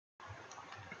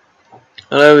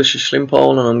Hello, this is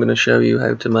SHLIMPOLE and I'm going to show you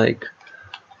how to make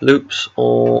loops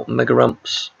or mega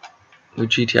ramps with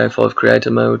GTA 5 creator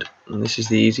mode, and this is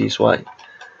the easiest way,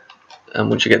 and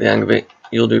once you get the hang of it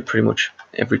you'll do it pretty much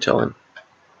every time,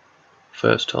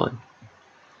 first time.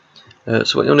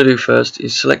 So what you want to do first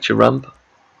is select your ramp.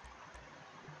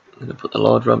 I'm going to put the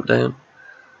large ramp down,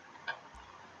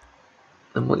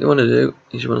 and what you want to do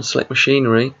is you want to select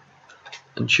machinery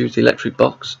and choose the electric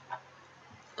box,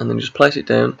 and then just place it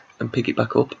down and pick it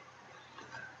back up.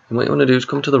 And what you want to do is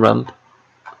come to the ramp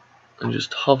and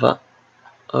just hover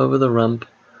over the ramp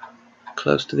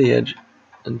close to the edge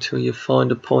until you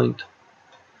find a point.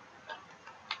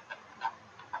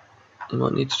 You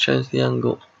might need to change the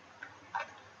angle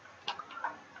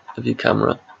of your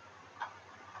camera.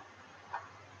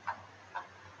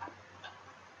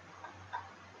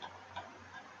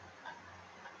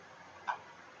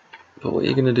 But what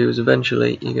you're going to do is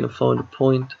eventually you're going to find a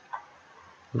point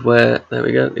where, there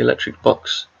we go, the electric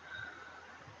box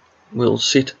will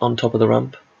sit on top of the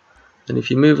ramp. And if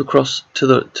you move across to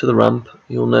the ramp,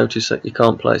 you'll notice that you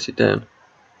can't place it down.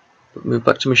 But move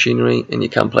back to machinery and you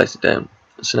can place it down.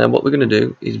 So now what we're going to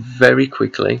do is very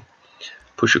quickly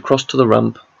push across to the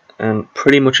ramp and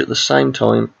pretty much at the same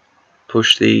time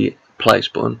push the place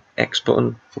button, X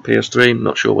button for PS3, I'm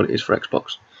not sure what it is for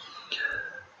Xbox.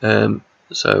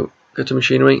 So go to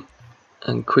machinery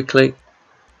and quickly,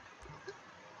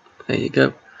 there you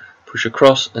go, push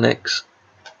across an X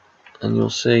and you'll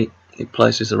see it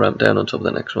places the ramp down on top of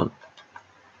the next one.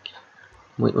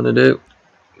 What you want to do,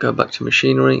 go back to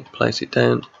machinery, place it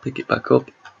down, pick it back up,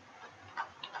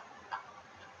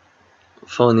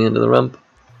 find the end of the ramp,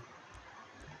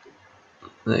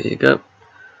 there you go,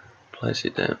 place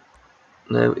it down.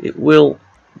 Now it will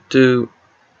do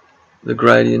the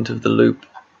gradient of the loop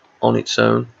on its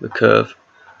own, the curve.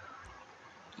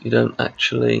 You don't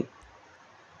actually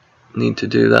need to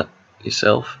do that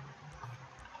yourself,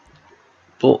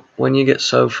 but when you get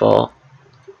so far,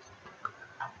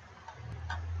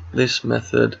 this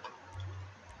method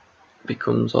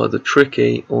becomes either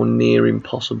tricky or near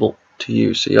impossible to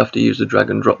use, so you have to use the drag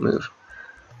and drop move.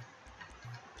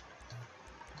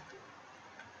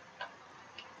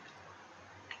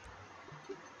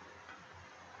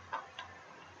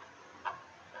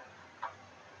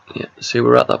 Yeah, see,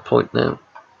 we're at that point now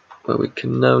where we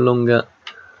can no longer,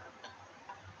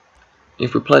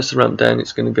 if we place the ramp down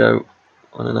it's going to go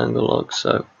on an angle like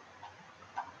so.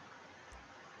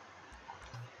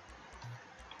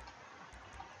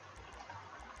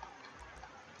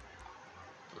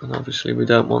 And obviously we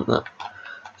don't want that.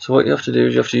 So what you have to do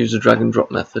is you have to use the drag and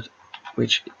drop method,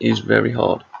 which is very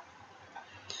hard.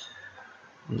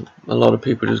 A lot of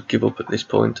people just give up at this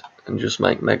point and just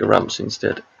make mega ramps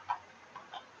instead.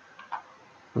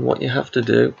 And what you have to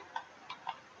do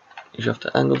is you have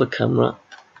to angle the camera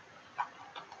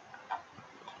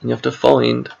and you have to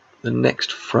find the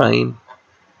next frame.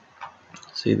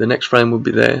 See, the next frame would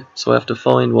be there, so I have to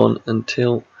find one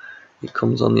until it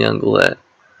comes on the angle there,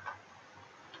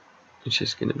 which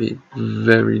is going to be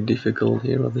very difficult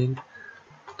here, I think.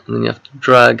 And then you have to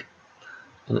drag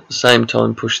and at the same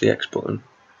time push the X button,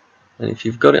 and if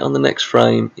you've got it on the next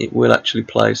frame it will actually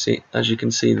place it. As you can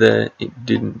see there, it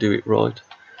didn't do it right.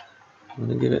 I'm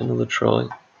going to give it another try.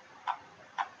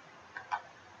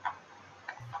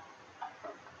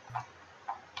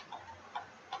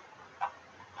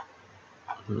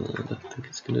 No, I don't think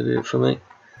it's going to do it for me.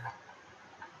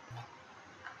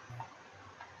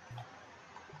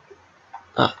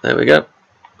 Ah, there we go.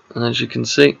 And as you can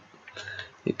see,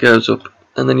 it goes up,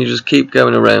 and then you just keep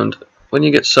going around. When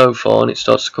you get so far and it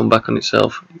starts to come back on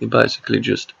itself, you basically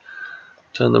just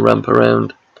turn the ramp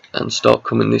around and start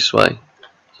coming this way.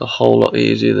 It's a whole lot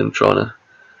easier than trying to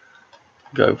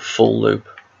go full loop.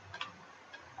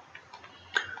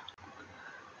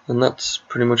 And that's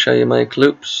pretty much how you make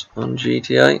loops on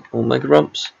GTA or mega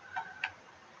ramps.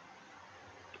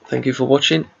 Thank you for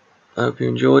watching. I hope you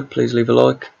enjoyed. Please leave a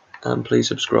like and please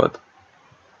subscribe.